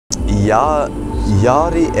Ja,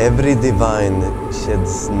 Jari every divine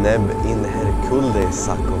sheds neb in her kulde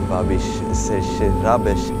sakovabish se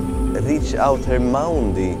rabesh reach out her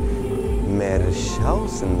maundi mer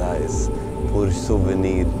chausendais por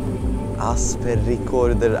souvenir asper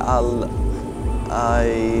recorder all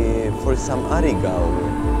I for some arigaur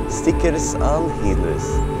stickers and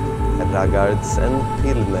healers ragards and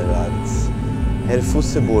pilmerards her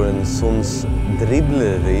fosseborn sons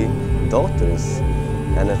dribbleri daughters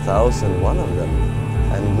and 1,001 of them,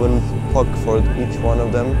 and one puck for each one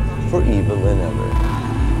of them for evil and ever,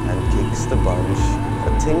 and kicks the bunch,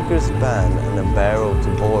 a tinker's ban and a barrel to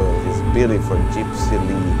boil his billy for Gypsy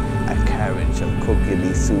Lee, a carriage of cookie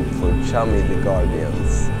lee soup for Chummy the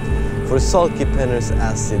Guardians, for sulky penner's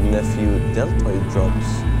acid nephew deltoid drops,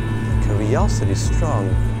 curiosity strong,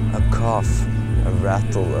 a cough, a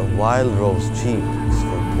rattle, a wild rose cheeks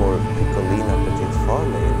for poor Piccolina Petit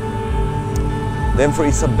Farley. Then for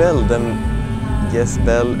Isabel, dem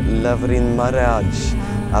Jesbel Lavrin Maraj,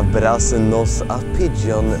 Abrasen nos a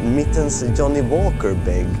pigeon, mittens Johnny Walker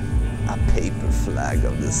beg, a paper flag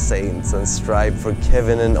of the saints and stripe for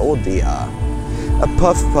Kevin and Odia, a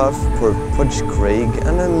puff puff for Pudge Craig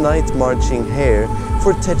and a night marching hare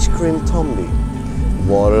for Tetchcrim Tomby,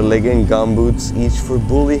 waterleg and gumboots each for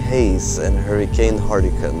Bully Hayes and Hurricane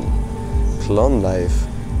Hardican,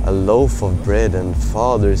 Clonlife, a loaf of bread and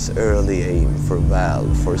father's early aim for Val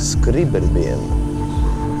for Skribberben.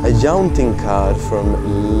 A jaunting car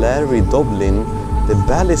from Larry Dublin, the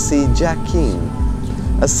Ballyssea Jack King.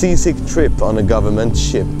 A seasick trip on a government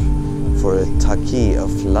ship for a Taki of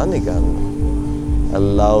Flanagan. A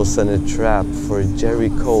louse and a trap for Jerry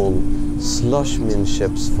Cole,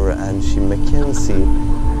 slushmanships for Angie Mackenzie.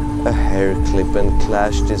 A hair clip and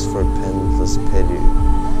clashes for Pentless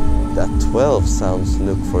Petty. That 12 sounds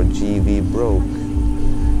look for G.V. Broke,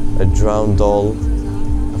 a drowned doll,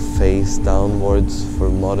 a face downwards for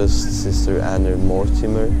modest Sister Anna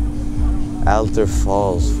Mortimer, altar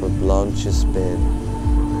falls for Blanche's bed,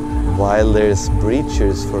 while there's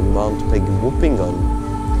breachers for Mount Peg Whoopingon,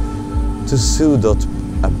 to Sudot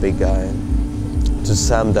a big eye, to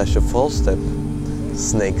Sam Dash a falstep,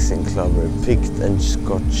 snakes in clover picked and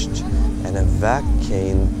scotched, and a vac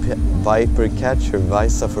cane viper catcher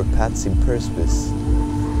visa for Patsy Perspice.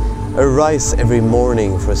 A rise every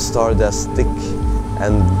morning for Stardust Stick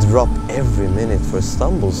and drop every minute for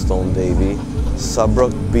Stumblestone Davy,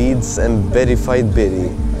 Subrock Beads and Bettyfied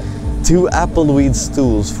Biddy. 2 appleweed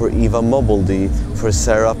stools for Eva Mobbledy, for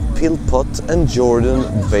Sarah Pillpot and Jordan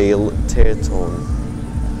Vale Teartone.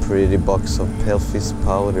 Pretty box of Pelfis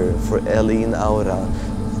powder for Eileen Aura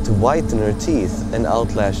to whiten her teeth and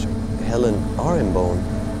outlash Helen Arenbone.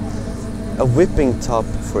 A whipping top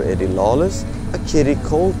for Eddie Lawless, a Kitty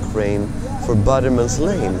Coltrane for Butterman's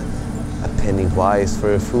Lane, a Pennywise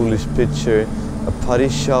for a foolish pitcher, a putty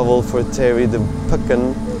shovel for Terry the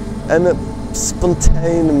Puckin, and a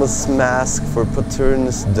spontaneous mask for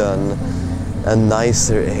Paternus Dunn, a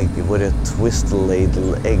nicer egg with a twist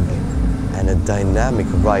ladle egg, and a dynamic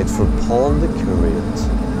ride for Paul the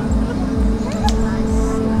Curate.